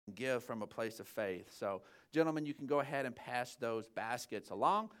give from a place of faith. So, gentlemen, you can go ahead and pass those baskets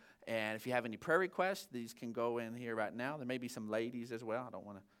along. And if you have any prayer requests, these can go in here right now. There may be some ladies as well. I don't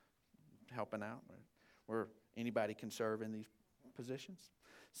want to helping out. Or anybody can serve in these positions.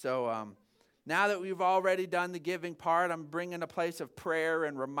 So now that we've already done the giving part, I'm bringing a place of prayer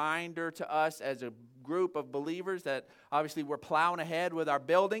and reminder to us as a group of believers that obviously we're plowing ahead with our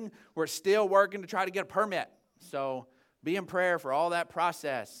building. We're still working to try to get a permit. So be in prayer for all that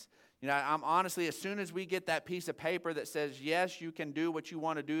process. You know, I'm honestly, as soon as we get that piece of paper that says, yes, you can do what you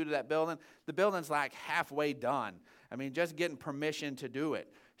want to do to that building, the building's like halfway done. I mean, just getting permission to do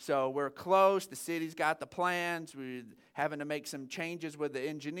it. So we're close. The city's got the plans. We're having to make some changes with the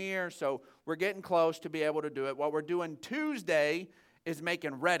engineer. So we're getting close to be able to do it. What we're doing Tuesday is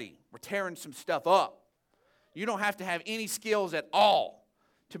making ready. We're tearing some stuff up. You don't have to have any skills at all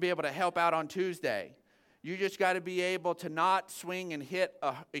to be able to help out on Tuesday. You just got to be able to not swing and hit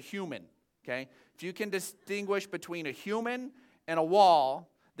a human, okay? If you can distinguish between a human and a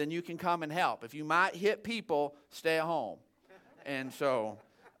wall, then you can come and help. If you might hit people, stay at home. And so,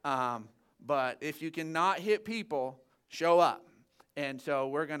 but if you cannot hit people, show up. And so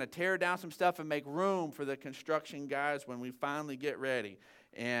we're going to tear down some stuff and make room for the construction guys when we finally get ready.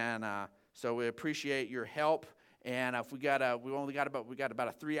 And so we appreciate your help. And if we got about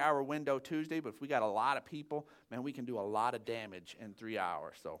a 3-hour window Tuesday, but if we got a lot of people, man, we can do a lot of damage in 3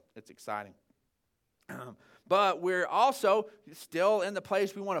 hours. So it's exciting. But we're also still in the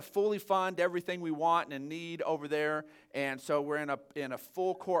place we want to fully fund everything we want and need over there. And so we're in a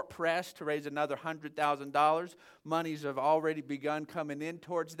full court press to raise another $100,000. Monies have already begun coming in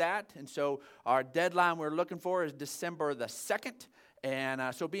towards that. And so our deadline we're looking for is December the 2nd. And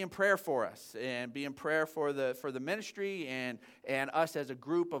so be in prayer for us, and be in prayer for the ministry and us as a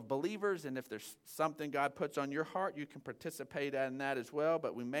group of believers. And if there's something God puts on your heart, you can participate in that as well.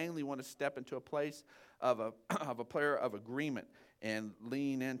 But we mainly want to step into a place of a prayer of agreement and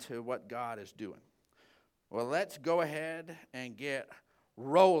lean into what God is doing. Well, let's go ahead and get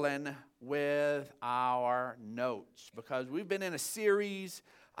rolling with our notes, because we've been in a series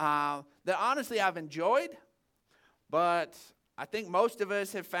that honestly I've enjoyed, but I think most of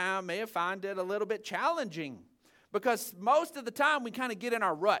us may have found it a little bit challenging, because most of the time we kind of get in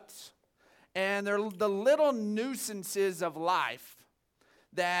our ruts, and they're the little nuisances of life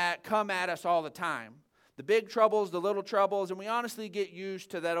that come at us all the time. The big troubles, the little troubles, and we honestly get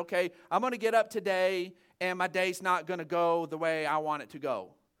used to that. Okay, I'm going to get up today, and my day's not going to go the way I want it to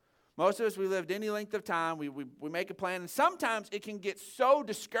go. Most of us, we lived any length of time. We make a plan, and sometimes it can get so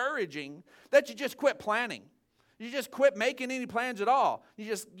discouraging that you just quit planning. You just quit making any plans at all.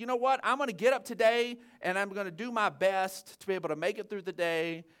 You know what? I'm going to get up today, and I'm going to do my best to be able to make it through the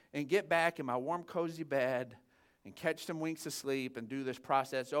day and get back in my warm, cozy bed and catch some winks of sleep and do this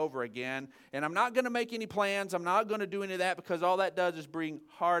process over again. And I'm not going to make any plans. I'm not going to do any of that, because all that does is bring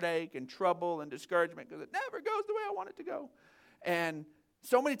heartache and trouble and discouragement, because it never goes the way I want it to go. And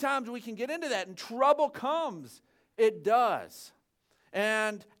so many times we can get into that, and trouble comes. It does.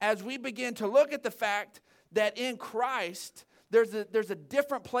 And as we begin to look at the fact that in Christ, there's a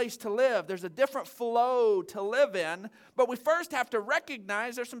different place to live. There's a different flow to live in. But we first have to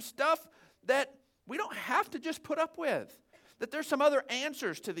recognize there's some stuff that we don't have to just put up with, that there's some other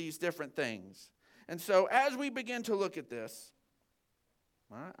answers to these different things. And so as we begin to look at this,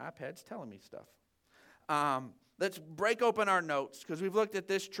 my iPad's telling me stuff. Let's break open our notes, because we've looked at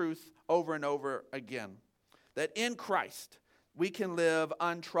this truth over and over again, that in Christ we can live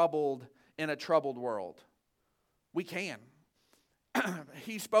untroubled in a troubled world. We can.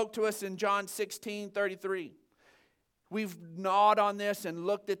 He spoke to us in John 16:33. We've gnawed on this and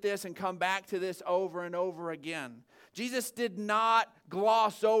looked at this and come back to this over and over again. Jesus did not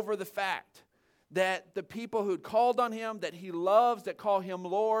gloss over the fact that the people who'd called on him, that he loves, that call him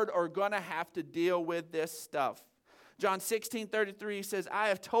Lord, are going to have to deal with this stuff. John 16:33 says, I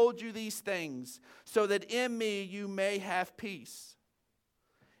have told you these things so that in me you may have peace.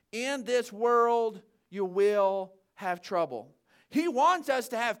 In this world you will have trouble. He wants us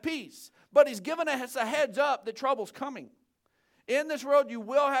to have peace, but he's given us a heads up that trouble's coming. In this world you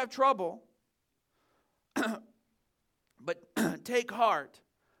will have trouble, but take heart.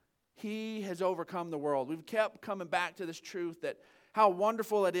 He has overcome the world. We've kept coming back to this truth that how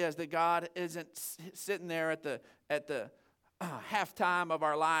wonderful it is that God isn't sitting there at the halftime of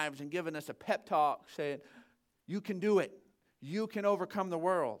our lives and giving us a pep talk saying, you can do it. You can overcome the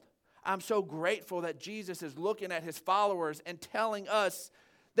world. I'm so grateful that Jesus is looking at his followers and telling us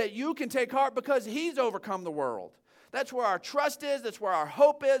that you can take heart because he's overcome the world. That's where our trust is. That's where our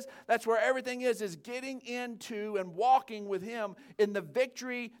hope is. That's where everything is getting into and walking with Him in the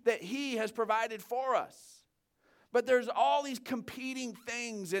victory that He has provided for us. But there's all these competing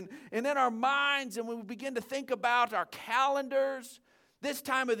things. And in our minds, and when we begin to think about our calendars, this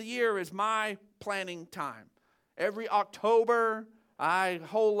time of the year is my planning time. Every October, I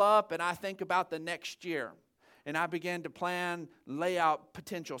hole up and I think about the next year. And I begin to plan, lay out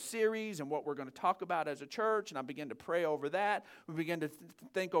potential series and what we're going to talk about as a church. And I begin to pray over that. We begin to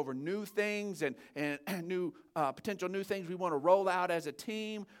think over new things and new potential new things we want to roll out as a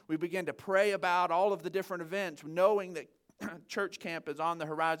team. We begin to pray about all of the different events, knowing that church camp is on the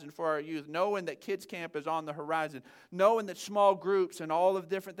horizon for our youth, knowing that kids camp is on the horizon, knowing that small groups and all of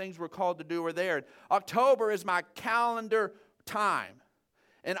the different things we're called to do are there. October is my calendar time.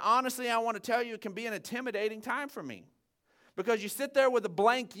 And honestly, I want to tell you, it can be an intimidating time for me. Because you sit there with a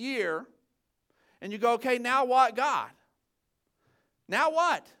blank year, and you go, okay, now what, God? Now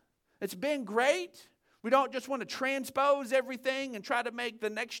what? It's been great. We don't just want to transpose everything and try to make the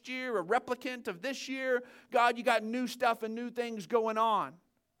next year a replicant of this year. God, you got new stuff and new things going on.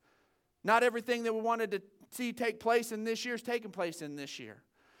 Not everything that we wanted to see take place in this year is taking place in this year.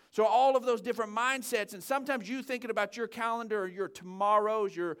 So all of those different mindsets, and sometimes you thinking about your calendar or your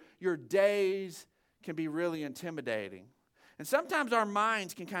tomorrows, your days can be really intimidating. And sometimes our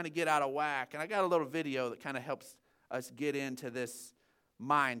minds can kind of get out of whack. And I got a little video that kind of helps us get into this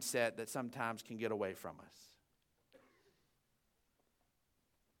mindset that sometimes can get away from us.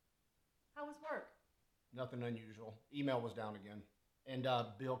 How was work? Nothing unusual. Email was down again. And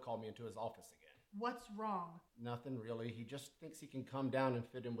Bill called me into his office again. What's wrong? Nothing really. He just thinks he can come down and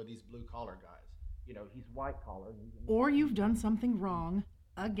fit in with these blue-collar guys. You know, he's white-collar. Or you've done something wrong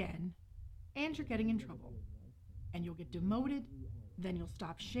again, and you're getting in trouble. And you'll get demoted, then you'll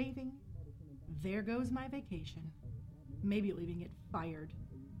stop shaving. There goes my vacation. Maybe you'll even get fired.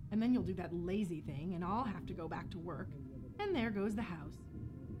 And then you'll do that lazy thing, and I'll have to go back to work. And there goes the house.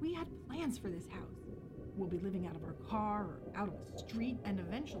 We had plans for this house. We'll be living out of our car or out on the street, and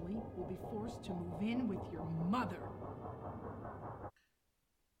eventually we'll be forced to move in with your mother.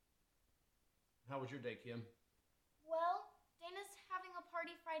 How was your day, Kim? Well, Dana's having a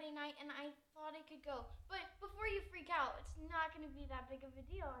party Friday night, and I thought I could go. But before you freak out, it's not going to be that big of a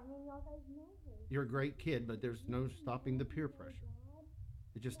deal. I mean, y'all guys know her. You're a great kid, but there's no stopping the peer pressure.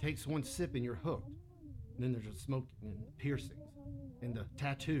 It just takes one sip and you're hooked. And then there's the smoking and the piercings and the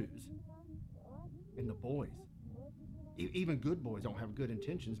tattoos. And the boys. Even good boys don't have good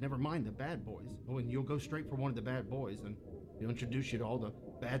intentions. Never mind the bad boys. Oh, and you'll go straight for one of the bad boys, and they'll introduce you to all the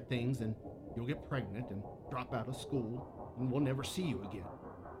bad things, and you'll get pregnant and drop out of school, and we'll never see you again.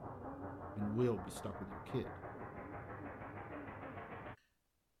 And we'll be stuck with your kid.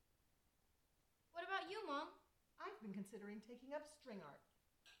 What about you, Mom? I've been considering taking up string art.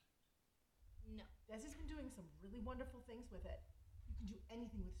 No. Desi's been doing some really wonderful things with it. You can do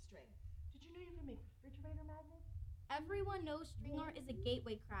anything with string. Did you know you can make refrigerator magnets? Everyone knows string art is a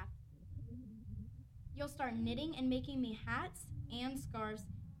gateway craft. You'll start knitting and making me hats and scarves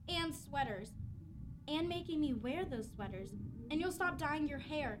and sweaters and making me wear those sweaters. And you'll stop dyeing your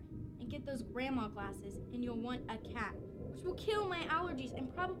hair and get those grandma glasses, and you'll want a cat, which will kill my allergies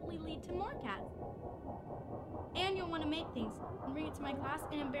and probably lead to more cats. And you'll want to make things and bring it to my class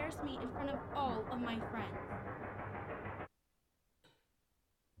and embarrass me in front of all of my friends.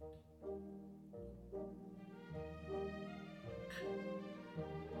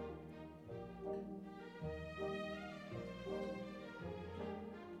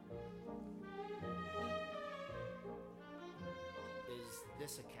 Is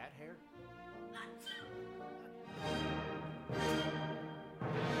this a cat hair?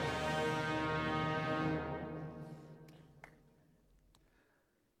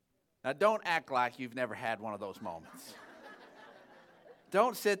 Now, don't act like you've never had one of those moments.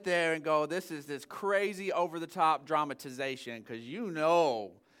 Don't sit there and go, this is this crazy over-the-top dramatization, because you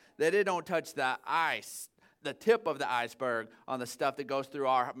know that it don't touch the tip of the iceberg on the stuff that goes through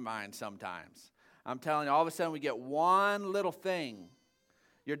our minds sometimes. I'm telling you, all of a sudden we get one little thing.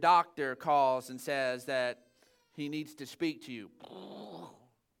 Your doctor calls and says that he needs to speak to you.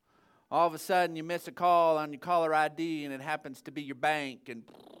 All of a sudden you miss a call on your caller ID, and it happens to be your bank, and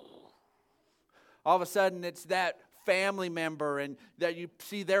all of a sudden it's that family member, and that you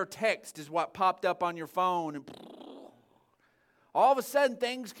see their text is what popped up on your phone, and all of a sudden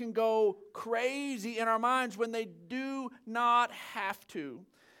things can go crazy in our minds when they do not have to.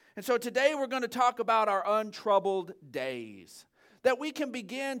 And so today we're going to talk about our untroubled days, that we can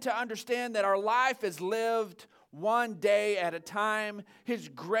begin to understand that our life is lived one day at a time. His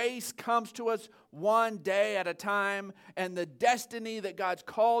grace comes to us one day at a time. And the destiny that God's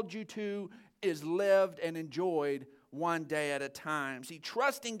called you to is lived and enjoyed one day at a time. See,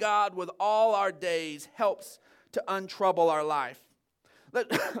 trusting God with all our days helps to untrouble our life.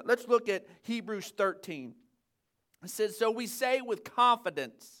 Let's look at Hebrews 13. It says, so we say with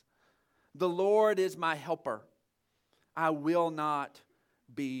confidence, the Lord is my helper. I will not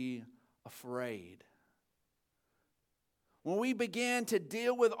be afraid. When we begin to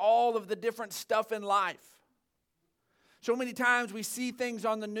deal with all of the different stuff in life, so many times we see things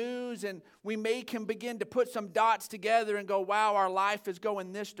on the news and we can begin to put some dots together and go, wow, our life is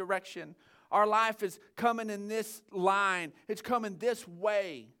going this direction. Our life is coming in this line. It's coming this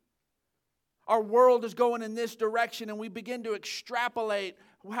way. Our world is going in this direction, and we begin to extrapolate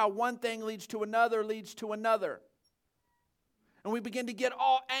how one thing leads to another, And we begin to get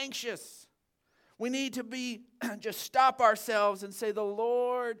all anxious. We need to just stop ourselves and say, the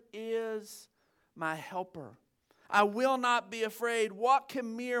Lord is my helper. I will not be afraid. What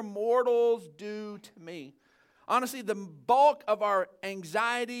can mere mortals do to me? Honestly, the bulk of our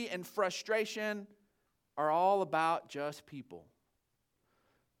anxiety and frustration are all about just people.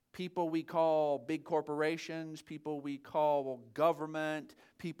 People we call big corporations, people we call government,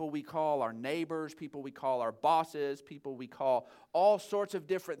 people we call our neighbors, people we call our bosses, people we call all sorts of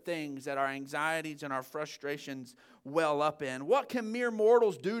different things that our anxieties and our frustrations well up in. What can mere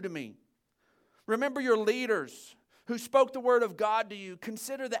mortals do to me? Remember your leaders who spoke the word of God to you.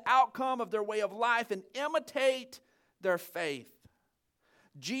 Consider the outcome of their way of life and imitate their faith.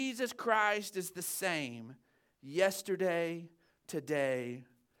 Jesus Christ is the same yesterday, today,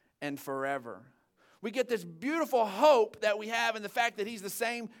 and forever. We get this beautiful hope that we have in the fact that He's the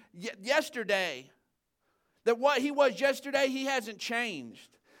same yesterday. That what He was yesterday, He hasn't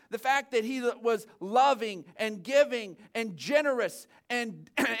changed. The fact that He was loving and giving and generous and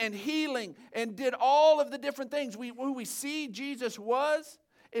healing and did all of the different things. Who we see Jesus was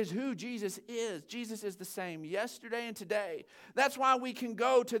is who Jesus is. Jesus is the same yesterday and today. That's why we can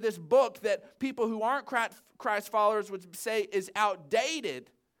go to this book that people who aren't Christ followers would say is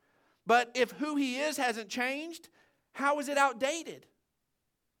outdated. But if who He is hasn't changed, how is it outdated?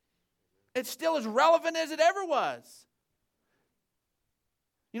 It's still as relevant as it ever was.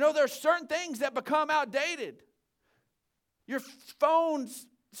 You know, there are certain things that become outdated. Your phone's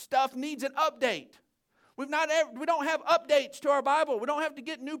stuff needs an update. We don't have updates to our Bible. We don't have to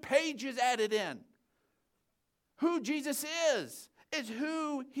get new pages added in. Who Jesus is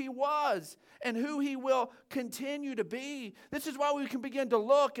who He was and who He will continue to be. This is why we can begin to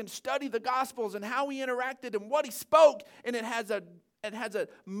look and study the Gospels and how He interacted and what He spoke, and it has a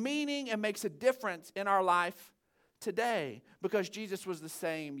meaning and makes a difference in our life today, because Jesus was the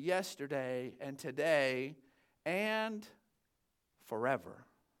same yesterday and today and forever.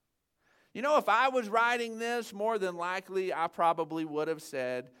 You know, if I was writing this, more than likely I probably would have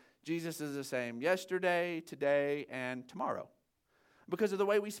said Jesus is the same yesterday, today, and tomorrow, because of the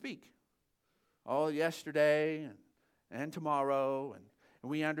way we speak. Oh, yesterday and tomorrow, and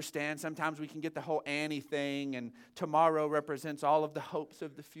we understand sometimes we can get the whole Annie thing, and tomorrow represents all of the hopes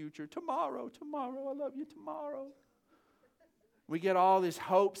of the future. Tomorrow, I love you tomorrow. We get all these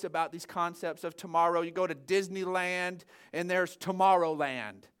hopes about these concepts of tomorrow. You go to Disneyland, and there's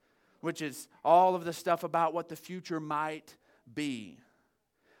Tomorrowland, which is all of the stuff about what the future might be.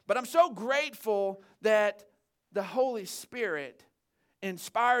 But I'm so grateful that the Holy Spirit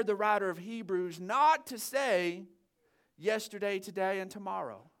inspired the writer of Hebrews not to say yesterday, today, and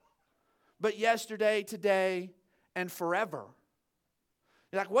tomorrow, but yesterday, today, and forever.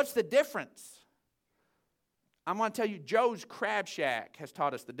 You're like, what's the difference? I'm going to tell you, Joe's Crab Shack has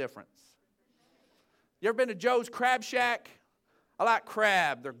taught us the difference. You ever been to Joe's Crab Shack? I like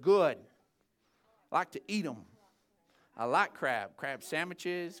crab. They're good. I like to eat them. I like crab. Crab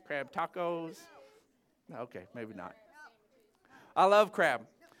sandwiches, crab tacos. Okay, maybe not. I love crab.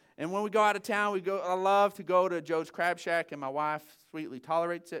 And when we go out of town, I love to go to Joe's Crab Shack, and my wife sweetly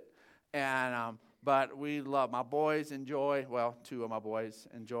tolerates it. And but we love, my boys enjoy, well, two of my boys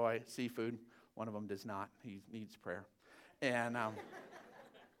enjoy seafood. One of them does not. He needs prayer. And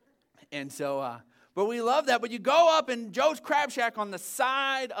so, but we love that. But you go up in Joe's Crab Shack, on the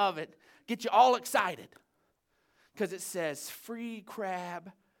side of it, get you all excited, because it says free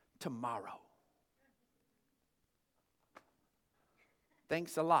crab tomorrow.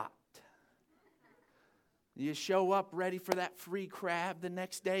 Thanks a lot. You show up ready for that free crab the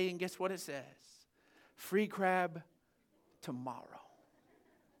next day, and guess what it says? Free crab tomorrow.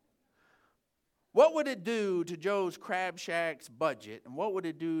 What would it do to Joe's Crab Shack's budget, and what would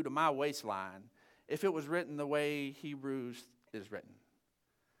it do to my waistline if it was written the way Hebrews is written.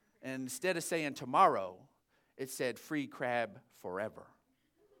 And instead of saying tomorrow, it said free crab forever.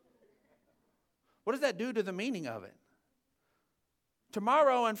 What does that do to the meaning of it?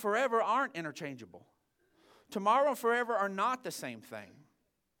 Tomorrow and forever aren't interchangeable. Tomorrow and forever are not the same thing.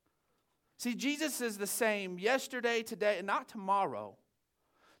 See, Jesus is the same yesterday, today, and not tomorrow.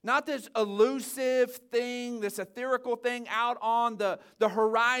 Not this elusive thing, this etherical thing out on the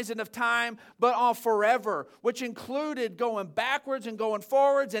horizon of time, but on forever, which included going backwards and going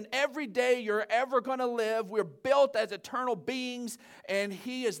forwards, and every day you're ever going to live. We're built as eternal beings, and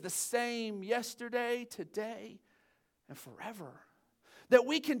He is the same yesterday, today, and forever. That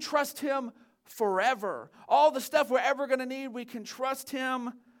we can trust Him forever. All the stuff we're ever going to need, we can trust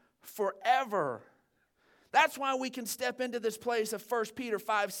Him forever. That's why we can step into this place of 1 Peter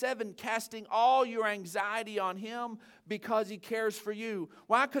 5:7, casting all your anxiety on Him because He cares for you.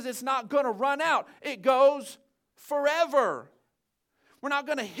 Why? Because it's not going to run out. It goes forever. We're not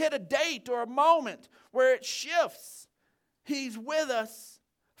going to hit a date or a moment where it shifts. He's with us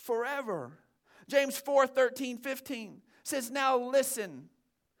forever. James 4:13-15 says, now listen,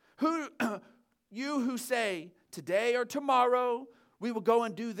 you who say, today or tomorrow, we will go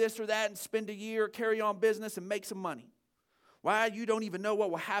and do this or that and spend a year, carry on business, and make some money. Why? You don't even know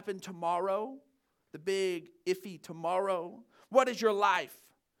what will happen tomorrow. The big, iffy tomorrow. What is your life?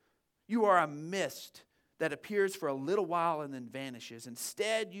 You are a mist that appears for a little while and then vanishes.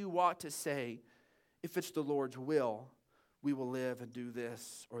 Instead, you ought to say, if it's the Lord's will, we will live and do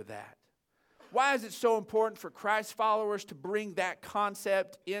this or that. Why is it so important for Christ followers to bring that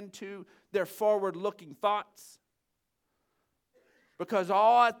concept into their forward-looking thoughts? Because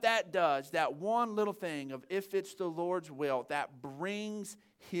all that does, that one little thing of if it's the Lord's will, that brings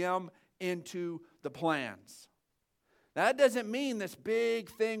Him into the plans. Now, that doesn't mean this big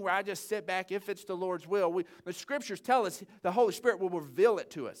thing where I just sit back, if it's the Lord's will. The Scriptures tell us the Holy Spirit will reveal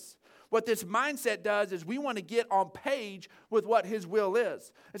it to us. What this mindset does is we want to get on page with what His will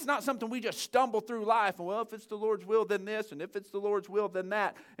is. It's not something we just stumble through life and, well, if it's the Lord's will, then this, and if it's the Lord's will, then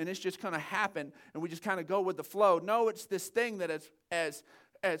that, and it's just going to happen, and we just kind of go with the flow. No, it's this thing that as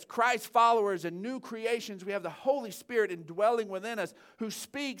Christ followers and new creations, we have the Holy Spirit indwelling within us who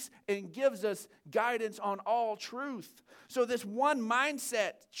speaks and gives us guidance on all truth. So this one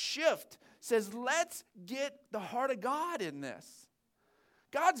mindset shift says, let's get the heart of God in this.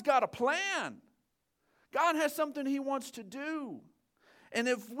 God's got a plan. God has something He wants to do. And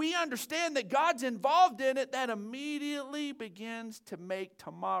if we understand that God's involved in it, that immediately begins to make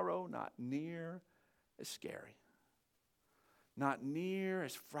tomorrow not near as scary. Not near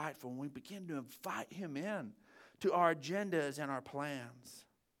as frightful when we begin to invite Him in to our agendas and our plans.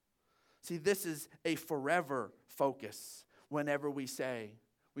 See, this is a forever focus whenever we say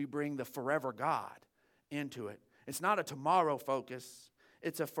we bring the forever God into it. It's not a tomorrow focus.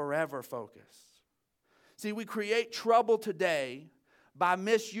 It's a forever focus. See, we create trouble today by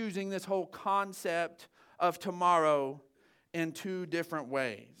misusing this whole concept of tomorrow in two different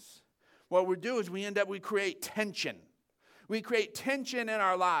ways. What we do is we create tension. We create tension in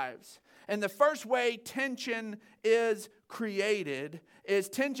our lives. And the first way tension is created is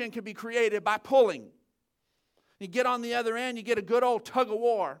tension can be created by pulling. You get on the other end, you get a good old tug of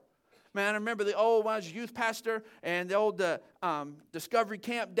war. Man, I remember when I was a youth pastor and the old Discovery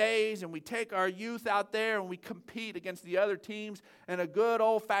Camp days, and we take our youth out there and we compete against the other teams in a good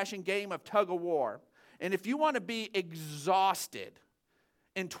old-fashioned game of tug of war. And if you want to be exhausted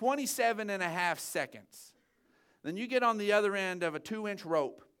in 27 and a half seconds, then you get on the other end of a 2-inch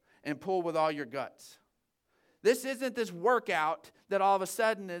rope and pull with all your guts. This isn't this workout that all of a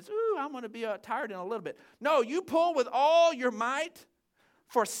sudden is, I'm going to be tired in a little bit. No, you pull with all your might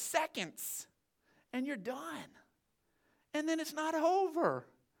for seconds, and you're done. And then it's not over.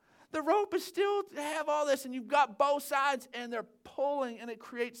 The rope is still to have all this, and you've got both sides, and they're pulling, and it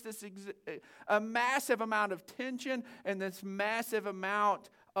creates this a massive amount of tension and this massive amount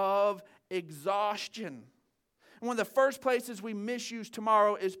of exhaustion. And one of the first places we misuse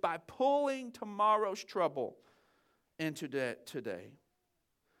tomorrow is by pulling tomorrow's trouble into today.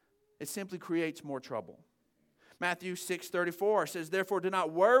 It simply creates more trouble. Matthew 6:34 says, therefore do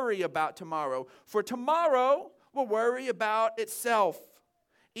not worry about tomorrow, for tomorrow will worry about itself.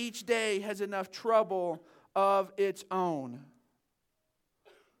 Each day has enough trouble of its own.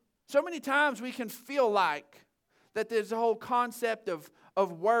 So many times we can feel like that there's a whole concept of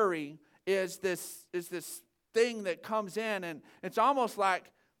worry is this thing that comes in, and it's almost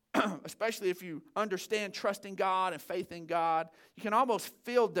like, especially if you understand trusting God and faith in God, you can almost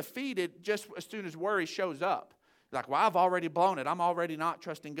feel defeated just as soon as worry shows up. Like, well, I've already blown it. I'm already not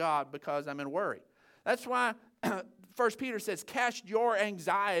trusting God because I'm in worry. That's why 1 Peter says, cast your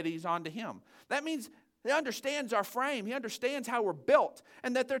anxieties onto him. That means he understands our frame. He understands how we're built,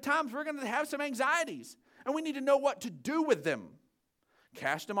 and that there are times we're going to have some anxieties, and we need to know what to do with them.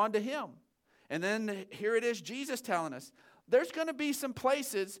 Cast them onto him. And then here it is, Jesus telling us, there's going to be some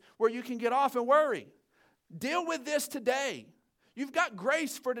places where you can get off and worry. Deal with this today. You've got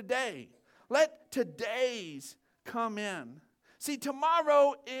grace for today. Let today's come in. See,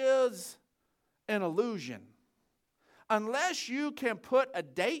 tomorrow is an illusion. Unless you can put a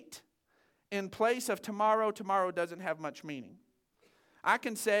date in place of tomorrow, tomorrow doesn't have much meaning. I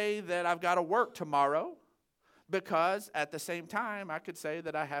can say that I've got to work tomorrow because at the same time I could say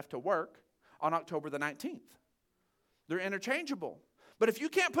that I have to work on October the 19th. They're interchangeable. But if you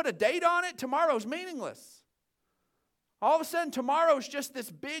can't put a date on it, tomorrow's meaningless. All of a sudden, tomorrow's just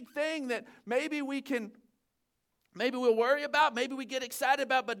this big thing that maybe we'll worry about, maybe we get excited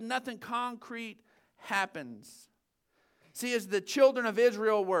about, but nothing concrete happens. See, as the children of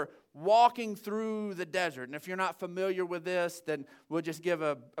Israel were walking through the desert, and if you're not familiar with this, then we'll just give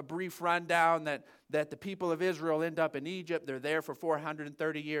a brief rundown that the people of Israel end up in Egypt. They're there for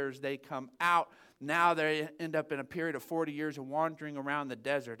 430 years. They come out. Now they end up in a period of 40 years of wandering around the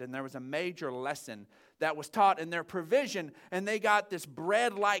desert. And there was a major lesson that was taught in their provision. And they got this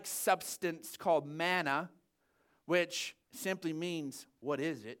bread-like substance called manna, which simply means, what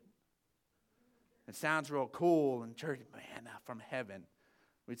is it? It sounds real cool in church. Manna from heaven.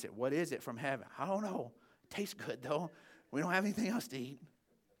 We'd say, what is it from heaven? I don't know. It tastes good, though. We don't have anything else to eat.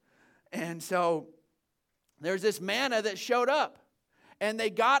 And so there's this manna that showed up. And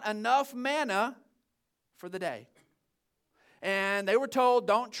they got enough manna for the day. And they were told,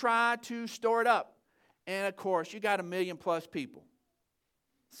 don't try to store it up. And, of course, you got 1 million plus people.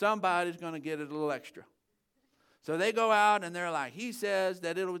 Somebody's going to get it a little extra. So they go out and they're like, he says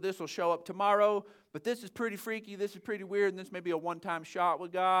that this will show up tomorrow, but this is pretty freaky, this is pretty weird, and this may be a one-time shot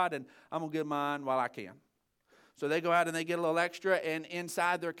with God, and I'm going to get mine while I can. So they go out and they get a little extra, and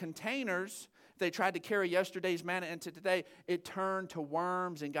inside their containers, they tried to carry yesterday's manna into today, it turned to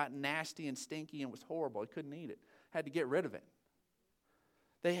worms and got nasty and stinky and was horrible. They couldn't eat it. Had to get rid of it.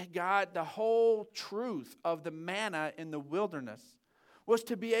 They had got the whole truth of the manna in the wilderness was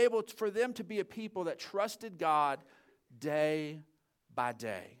to be able for them to be a people that trusted God day by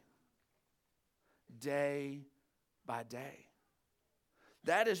day. Day by day.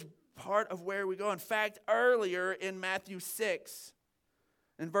 That is part of where we go. In fact, earlier in Matthew 6,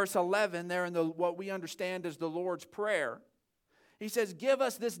 in verse 11, there in what we understand as the Lord's Prayer, he says, give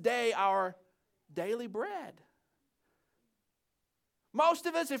us this day our daily bread. Most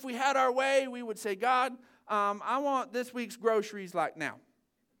of us, if we had our way, we would say, God, I want this week's groceries like now.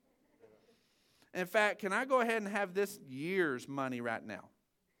 In fact, can I go ahead and have this year's money right now?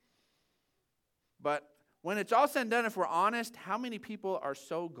 But when it's all said and done, if we're honest, how many people are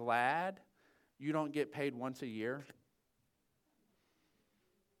so glad you don't get paid once a year?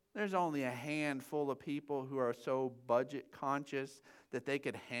 There's only a handful of people who are so budget conscious that they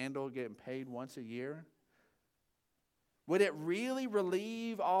could handle getting paid once a year. Would it really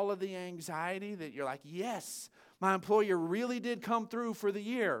relieve all of the anxiety that you're like, yes, my employer really did come through for the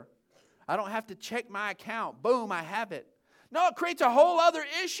year. I don't have to check my account. Boom, I have it. No, it creates a whole other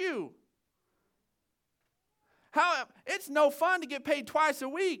issue. It's no fun to get paid twice a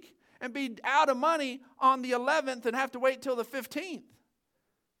week and be out of money on the 11th and have to wait till the 15th.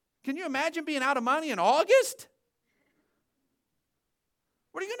 Can you imagine being out of money in August?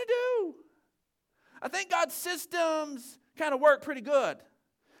 What are you going to do? I think God's systems kind of work pretty good.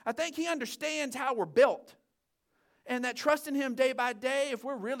 I think he understands how we're built. And that trusting him day by day, if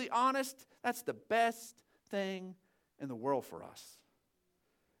we're really honest, that's the best thing in the world for us.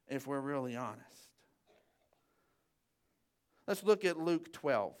 If we're really honest. Let's look at Luke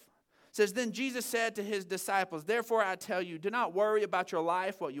 12. It says, then Jesus said to his disciples, therefore I tell you, do not worry about your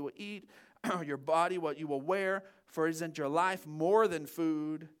life, what you will eat, or your body, what you will wear. For isn't your life more than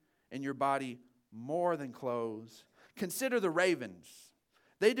food, and your body more than clothes? Consider the ravens.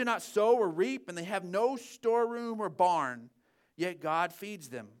 They do not sow or reap, and they have no storeroom or barn, yet God feeds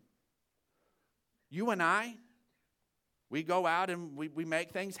them. You and I, we go out and we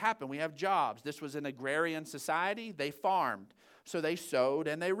make things happen. We have jobs. This was an agrarian society. They farmed. So they sowed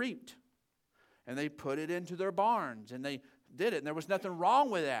and they reaped. And they put it into their barns, and they did it. And there was nothing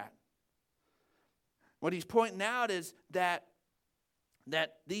wrong with that. What he's pointing out is that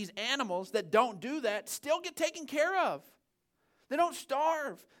these animals that don't do that still get taken care of. They don't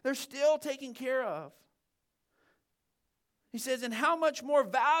starve. They're still taken care of. He says, and how much more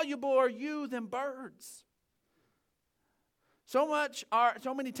valuable are you than birds?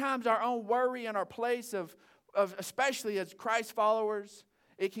 So many times our own worry and our place of especially as Christ followers,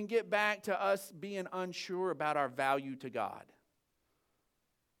 it can get back to us being unsure about our value to God.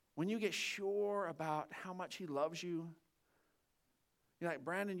 When you get sure about how much He loves you, you're like,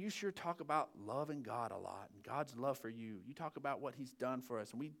 Brandon, you sure talk about loving God a lot and God's love for you. You talk about what He's done for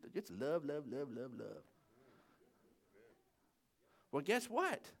us, and it's love, love, love, love, love. Well, guess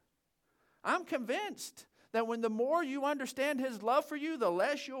what? I'm convinced that when the more you understand His love for you, the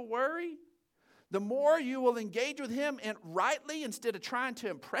less you'll worry. The more you will engage with Him rightly instead of trying to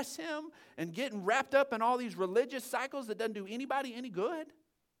impress Him and getting wrapped up in all these religious cycles that doesn't do anybody any good.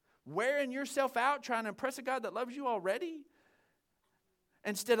 Wearing yourself out trying to impress a God that loves you already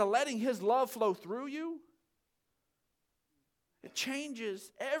instead of letting His love flow through you. It changes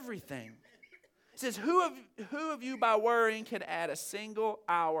everything. It says, who of you by worrying can add a single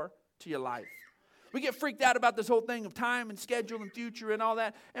hour to your life? We get freaked out about this whole thing of time and schedule and future and all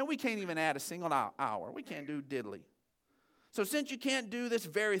that, and we can't even add a single hour. We can't do diddly. So since you can't do this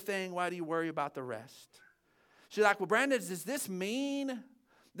very thing, why do you worry about the rest? She's like, well, Brandon, does this mean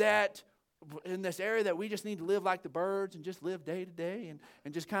that in this area that we just need to live like the birds and just live day to day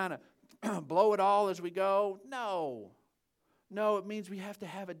and just kind of blow it all as we go? No, it means we have to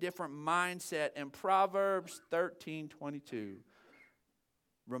have a different mindset. And Proverbs 13:22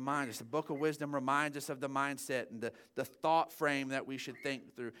 reminds us, the book of wisdom reminds us of the mindset and the thought frame that we should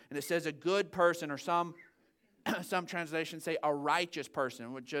think through. And it says a good person, or some translations say a righteous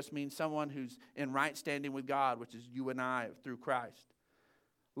person, which just means someone who's in right standing with God, which is you and I through Christ,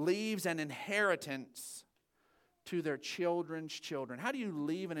 leaves an inheritance to their children's children. How do you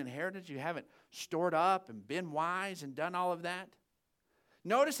leave an inheritance? You haven't stored up and been wise and done all of that.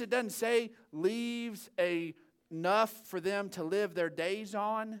 Notice it doesn't say leaves enough for them to live their days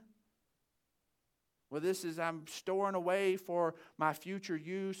on. Well, this is I'm storing away for my future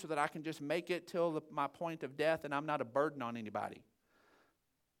use so that I can just make it till my point of death and I'm not a burden on anybody.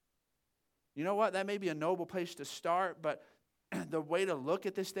 You know what? That may be a noble place to start, but the way to look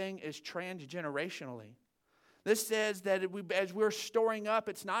at this thing is transgenerationally. This says that as we're storing up,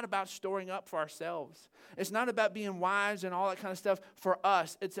 it's not about storing up for ourselves. It's not about being wise and all that kind of stuff for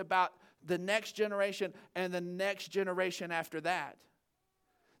us. It's about the next generation and the next generation after that.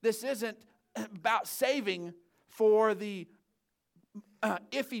 This isn't about saving for the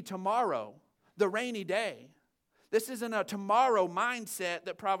iffy tomorrow, the rainy day. This isn't a tomorrow mindset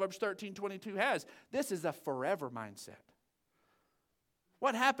that Proverbs 13:22 has. This is a forever mindset.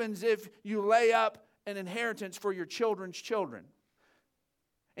 What happens if you lay up an inheritance for your children's children?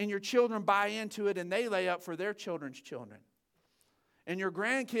 And your children buy into it and they lay up for their children's children. And your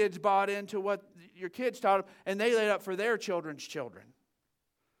grandkids bought into what your kids taught them and they laid up for their children's children.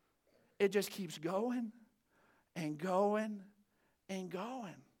 It just keeps going and going and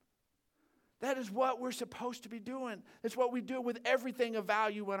going. That is what we're supposed to be doing. It's what we do with everything of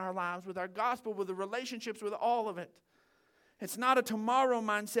value in our lives, with our gospel, with the relationships, with all of it. It's not a tomorrow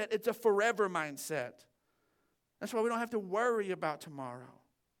mindset, it's a forever mindset. That's why we don't have to worry about tomorrow.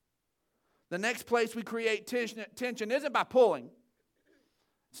 The next place we create tension isn't by pulling.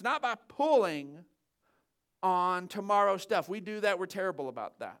 It's not by pulling on tomorrow's stuff. We do that, we're terrible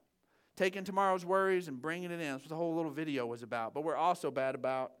about that. Taking tomorrow's worries and bringing it in. That's what the whole little video was about. But we're also bad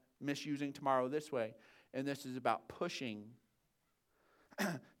about misusing tomorrow this way. And this is about pushing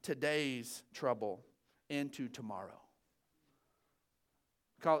today's trouble into tomorrow.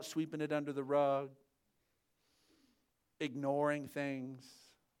 Call it sweeping it under the rug, ignoring things,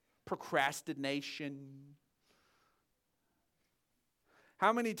 procrastination.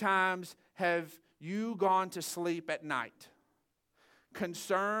 How many times have you gone to sleep at night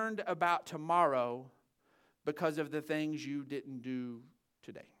concerned about tomorrow because of the things you didn't do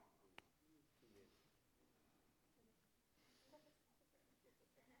today?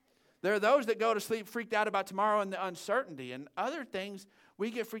 There are those that go to sleep freaked out about tomorrow and the uncertainty, and other things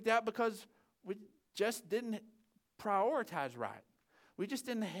we get freaked out because we just didn't prioritize right. We just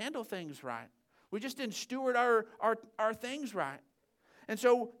didn't handle things right. We just didn't steward our things right. And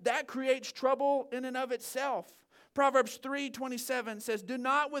so that creates trouble in and of itself. Proverbs 3:27 says, "Do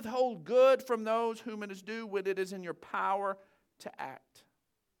not withhold good from those whom it is due when it is in your power to act."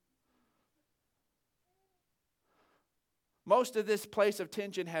 Most of this place of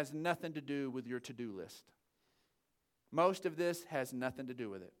tension has nothing to do with your to-do list. Most of this has nothing to do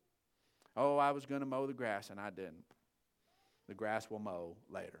with it. Oh, I was going to mow the grass and I didn't. The grass will mow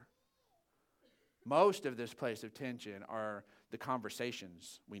later. Most of this place of tension are the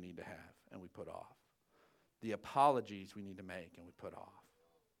conversations we need to have and we put off. The apologies we need to make and we put off.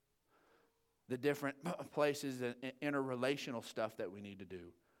 the different places and interrelational stuff that we need to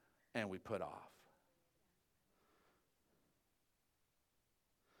do, and we put off.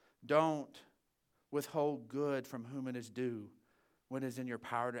 Don't withhold good from whom it is due when it is in your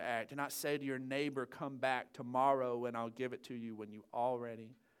power to act. Do not say to your neighbor, come back tomorrow and I'll give it to you, when you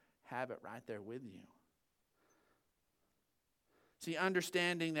already have it right there with you. See,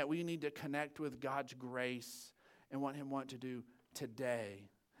 understanding that we need to connect with God's grace and what Him want to do today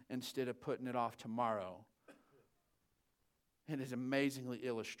instead of putting it off tomorrow. It is amazingly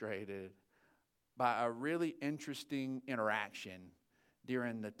illustrated by a really interesting interaction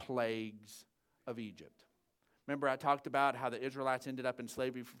during the plagues of Egypt. Remember, I talked about how the Israelites ended up in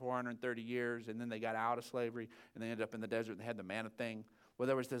slavery for 430 years, and then they got out of slavery, and they ended up in the desert, and they had the manna thing. Well,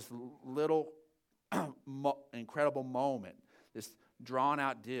 there was this little incredible moment, this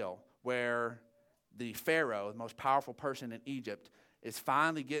drawn-out deal, where the Pharaoh, the most powerful person in Egypt, is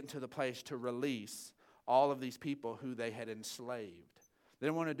finally getting to the place to release all of these people who they had enslaved. They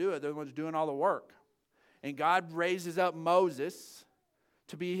didn't want to do it. They were doing all the work. And God raises up Moses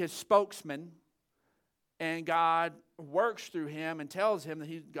to be his spokesman, and God works through him and tells him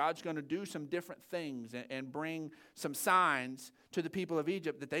that God's going to do some different things and bring some signs to the people of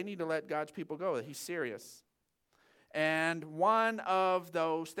Egypt that they need to let God's people go, that He's serious. And one of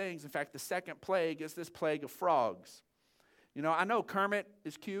those things, in fact, the second plague, is this plague of frogs. You know, I know Kermit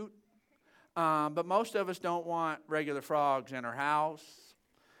is cute, but most of us don't want regular frogs in our house.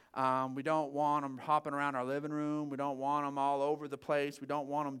 We don't want them hopping around our living room. We don't want them all over the place. We don't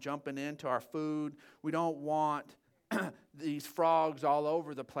want them jumping into our food. We don't want these frogs all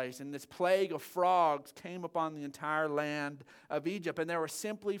over the place. And this plague of frogs came upon the entire land of Egypt. And there were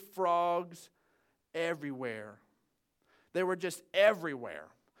simply frogs everywhere. They were just everywhere.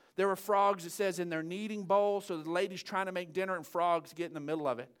 There were frogs, it says, in their kneading bowl. So the lady's trying to make dinner and frogs get in the middle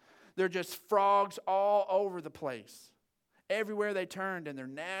of it. They're just frogs all over the place. Everywhere they turned, and they're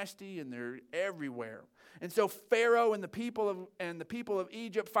nasty, and they're everywhere. And so Pharaoh and the people of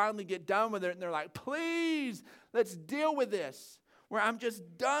Egypt finally get done with it, and they're like, please, let's deal with this. Where I'm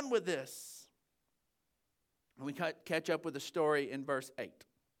just done with this. And we catch up with the story in verse 8.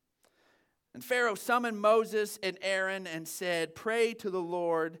 And Pharaoh summoned Moses and Aaron and said, pray to the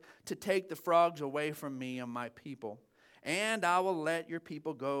Lord to take the frogs away from me and my people, and I will let your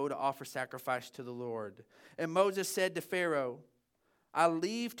people go to offer sacrifice to the Lord. And Moses said to Pharaoh, I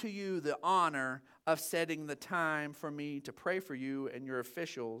leave to you the honor of setting the time for me to pray for you and your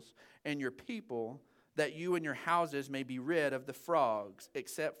officials and your people, that you and your houses may be rid of the frogs,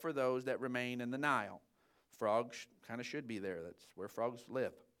 except for those that remain in the Nile. Frogs kind of should be there. That's where frogs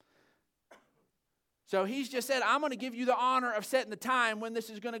live. So he's just said, I'm going to give you the honor of setting the time when this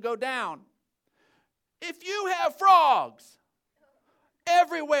is going to go down. If you have frogs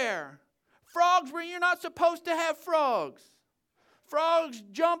everywhere, frogs where you're not supposed to have frogs, frogs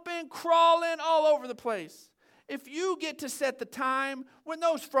jumping, crawling all over the place. If you get to set the time when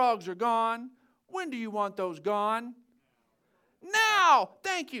those frogs are gone, when do you want those gone? Now.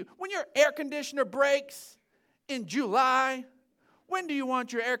 Thank you. When your air conditioner breaks in July, when do you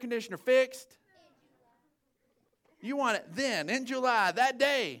want your air conditioner fixed? You want it then, in July, that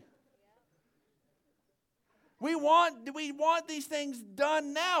day. We want these things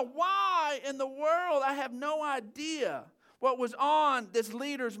done now. Why in the world? I have no idea what was on this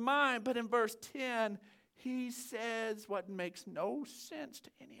leader's mind. But in verse 10, he says what makes no sense to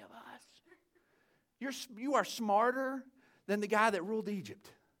any of us. You are smarter than the guy that ruled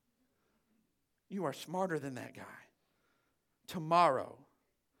Egypt. You are smarter than that guy. Tomorrow,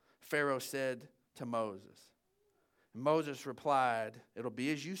 Pharaoh said to Moses. Moses replied, it'll be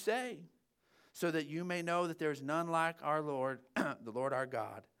as you say, so that you may know that there is none like our Lord, the Lord our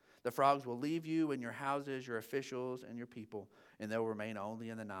God. The frogs will leave you and your houses, your officials, and your people, and they'll remain only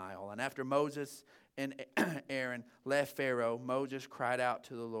in the Nile. And after Moses and Aaron left Pharaoh, Moses cried out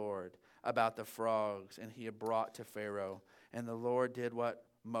to the Lord about the frogs, and he had brought to Pharaoh. And the Lord did what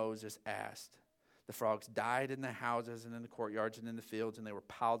Moses asked. The frogs died in the houses and in the courtyards and in the fields, and they were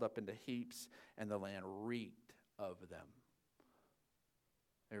piled up into heaps, and the land reeked of them.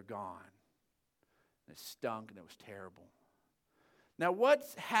 They're gone. It stunk and it was terrible. Now, what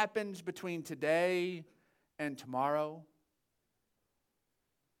happens between today and tomorrow?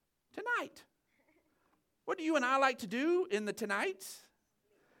 Tonight. What do you and I like to do in the tonights?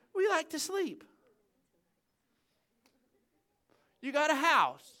 We like to sleep. You got a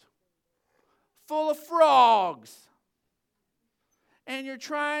house full of frogs, and you're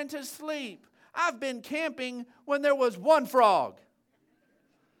trying to sleep. I've been camping when there was one frog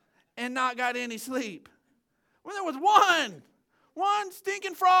and not got any sleep. When there was one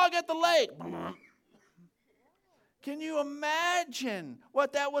stinking frog at the lake. Can you imagine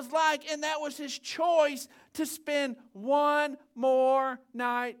what that was like? And that was his choice to spend one more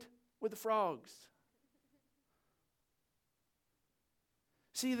night with the frogs.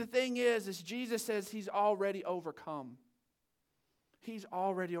 See, the thing is Jesus says he's already overcome. He's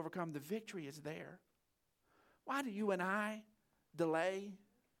already overcome. The victory is there. Why do you and I delay?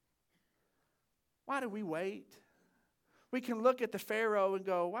 Why do we wait? We can look at the Pharaoh and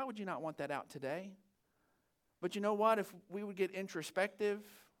go, why would you not want that out today? But you know what? If we would get introspective,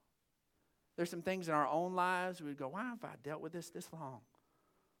 there's some things in our own lives we would go, why have I dealt with this long?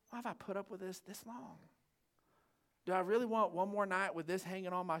 Why have I put up with this long? Do I really want one more night with this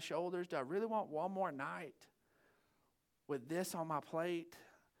hanging on my shoulders? Do I really want one more night with this on my plate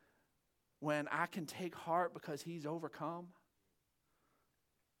when I can take heart because he's overcome?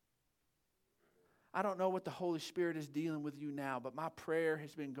 I don't know what the Holy Spirit is dealing with you now, but my prayer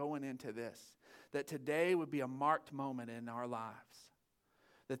has been going into this, that today would be a marked moment in our lives.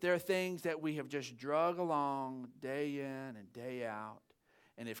 That there are things that we have just drug along day in and day out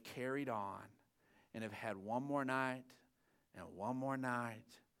and have carried on and have had one more night and one more night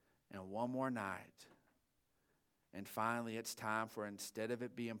and one more night. And finally it's time for, instead of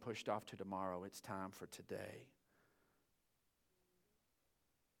it being pushed off to tomorrow, it's time for today.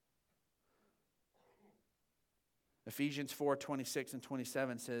 Ephesians 4:26 and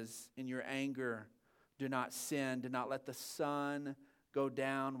 27 says, in your anger, do not sin. Do not let the sun go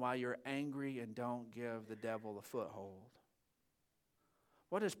down while you're angry, and don't give the devil a foothold.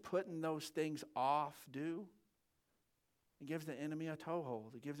 What does putting those things off do? It gives the enemy a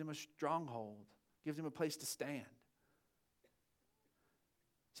toehold. It gives him a stronghold. It gives him a place to stand.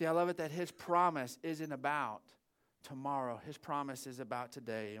 See, I love it that his promise isn't about tomorrow. His promise is about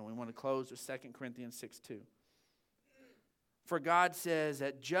today. And we want to close with 2 Corinthians 6:2. For God says,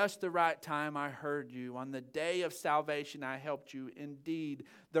 at just the right time I heard you. On the day of salvation I helped you. Indeed,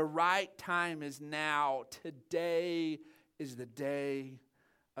 the right time is now. Today is the day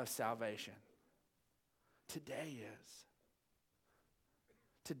of salvation. Today is.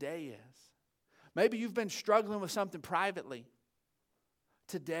 Today is. Maybe you've been struggling with something privately.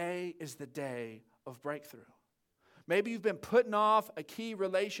 Today is the day of breakthrough. Maybe you've been putting off a key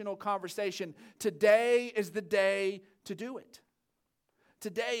relational conversation. Today is the day to do it.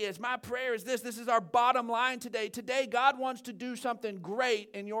 Today is, my prayer is this. This is our bottom line today. Today, God wants to do something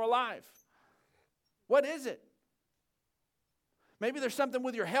great in your life. What is it? Maybe there's something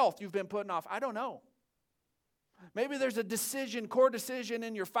with your health you've been putting off. I don't know. Maybe there's a decision, core decision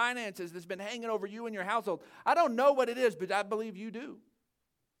in your finances that's been hanging over you and your household. I don't know what it is, but I believe you do.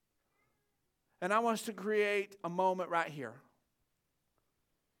 And I want us to create a moment right here.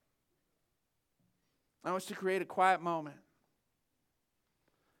 I want us to create a quiet moment.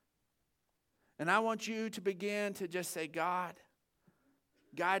 And I want you to begin to just say, God,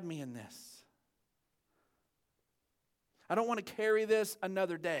 guide me in this. I don't want to carry this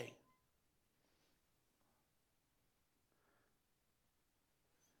another day.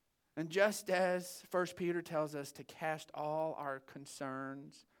 And just as 1 Peter tells us to cast all our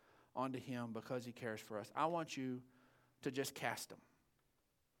concerns onto him because he cares for us, I want you to just cast them.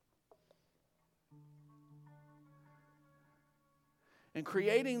 And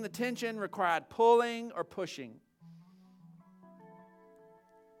creating the tension required pulling or pushing.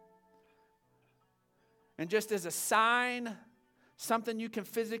 And just as a sign, something you can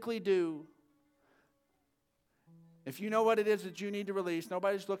physically do, if you know what it is that you need to release,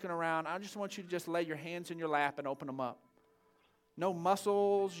 nobody's looking around, I just want you to just lay your hands in your lap and open them up. No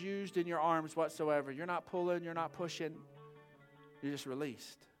muscles used in your arms whatsoever. You're not pulling, you're not pushing. You're just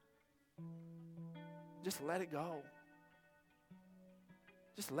released. Just let it go.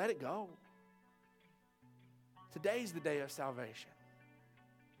 Just let it go. Today's the day of salvation.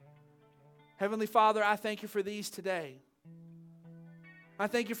 Heavenly Father, I thank you for these today. I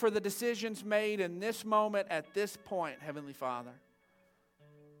thank you for the decisions made in this moment at this point, Heavenly Father.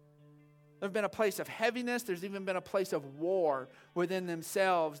 There's been a place of heaviness. There's even been a place of war within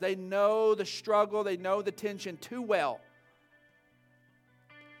themselves. They know the struggle. They know the tension too well.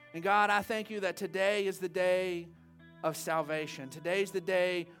 And God, I thank you that today is the day of salvation. Today's the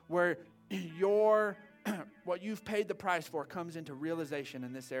day where what you've paid the price for comes into realization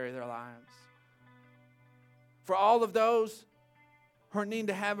in this area of their lives. For all of those who are needing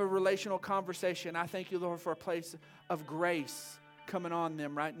to have a relational conversation, I thank you, Lord, for a place of grace coming on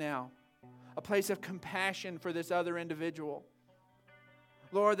them right now. A place of compassion for this other individual.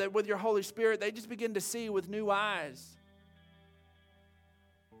 Lord, that with your Holy Spirit, they just begin to see with new eyes.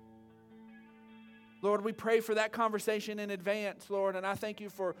 Lord, we pray for that conversation in advance, Lord, and I thank you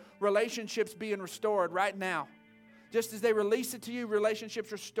for relationships being restored right now. Just as they release it to you,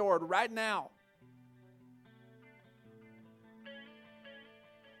 relationships restored right now.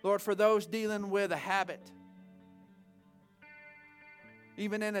 Lord, for those dealing with a habit,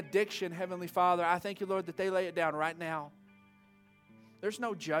 even in addiction, Heavenly Father, I thank you, Lord, that they lay it down right now. There's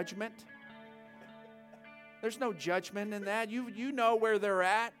no judgment. There's no judgment in that. You know where they're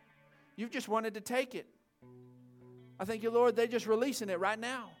at. You've just wanted to take it. I thank you, Lord, they're just releasing it right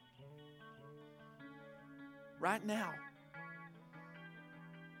now. Right now.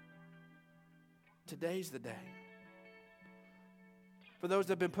 Today's the day. For those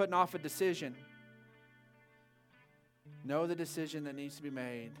that have been putting off a decision, know the decision that needs to be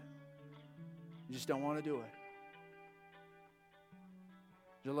made. You just don't want to do it.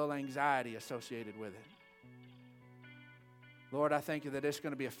 There's a little anxiety associated with it. Lord, I thank you that it's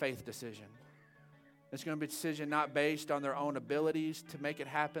going to be a faith decision. It's going to be a decision not based on their own abilities to make it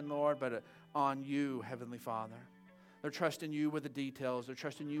happen, Lord, but on you, Heavenly Father. They're trusting you with the details. They're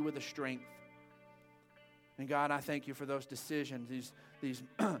trusting you with the strength. And God, I thank you for those decisions, these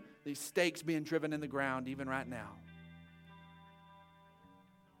stakes being driven in the ground even right now.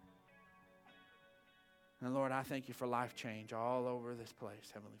 And Lord, I thank you for life change all over this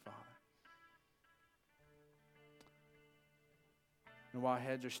place, Heavenly Father. And while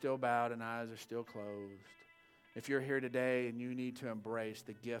heads are still bowed and eyes are still closed, if you're here today and you need to embrace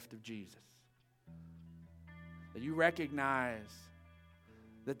the gift of Jesus, that you recognize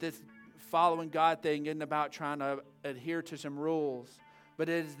that this following God thing isn't about trying to adhere to some rules, but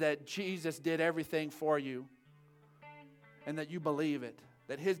it is that Jesus did everything for you and that you believe it,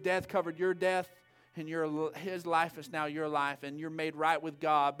 that his death covered your death and his life is now your life, and you're made right with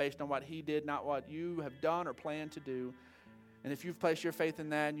God based on what he did, not what you have done or planned to do. And if you've placed your faith in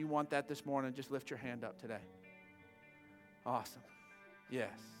that and you want that this morning, just lift your hand up today. Awesome.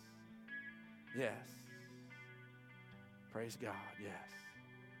 Yes. Yes. Praise God. Yes.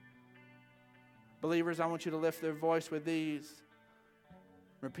 Believers, I want you to lift their voice with these.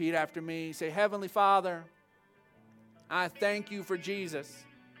 Repeat after me. Say, Heavenly Father, I thank you for Jesus.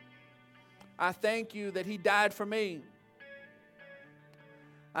 I thank you that he died for me.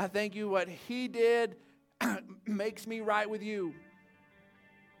 I thank you what he did makes me right with you.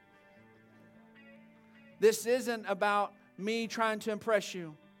 This isn't about me trying to impress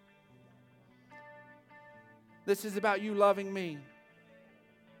you. This is about you loving me.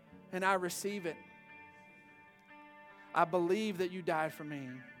 And I receive it. I believe that you died for me.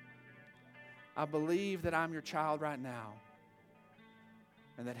 I believe that I'm your child right now.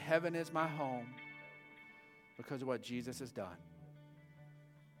 And that heaven is my home because of what Jesus has done.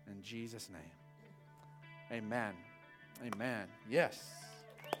 In Jesus' name. Amen. Amen. Yes.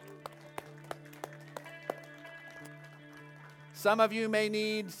 Some of you may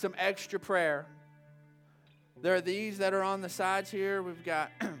need some extra prayer. There are these that are on the sides here. We've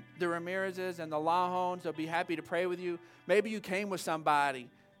got the Ramirez's and the Lahones. They'll be happy to pray with you. Maybe you came with somebody.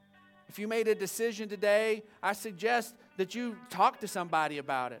 If you made a decision today, I suggest that you talk to somebody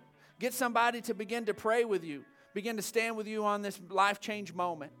about it. Get somebody to begin to pray with you. Begin to stand with you on this life change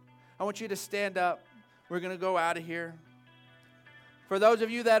moment. I want you to stand up. We're going to go out of here. For those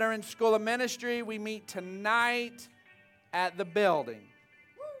of you that are in School of Ministry, we meet tonight at the building.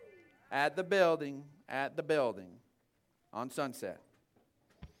 At the building. At the building. On Sunset.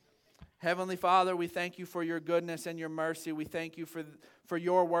 Heavenly Father, we thank you for your goodness and your mercy. We thank you for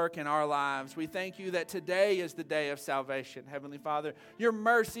your work in our lives. We thank you that today is the day of salvation, Heavenly Father. Your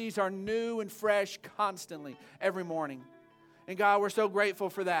mercies are new and fresh constantly, every morning. And God, we're so grateful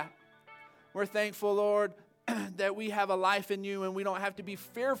for that. We're thankful, Lord, that we have a life in you and we don't have to be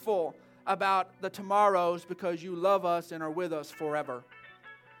fearful about the tomorrows because you love us and are with us forever.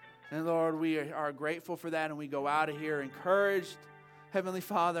 And Lord, we are grateful for that, and we go out of here encouraged, Heavenly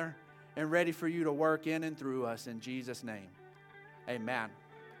Father, and ready for you to work in and through us in Jesus' name. Amen.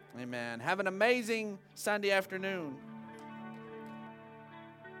 Amen. Have an amazing Sunday afternoon.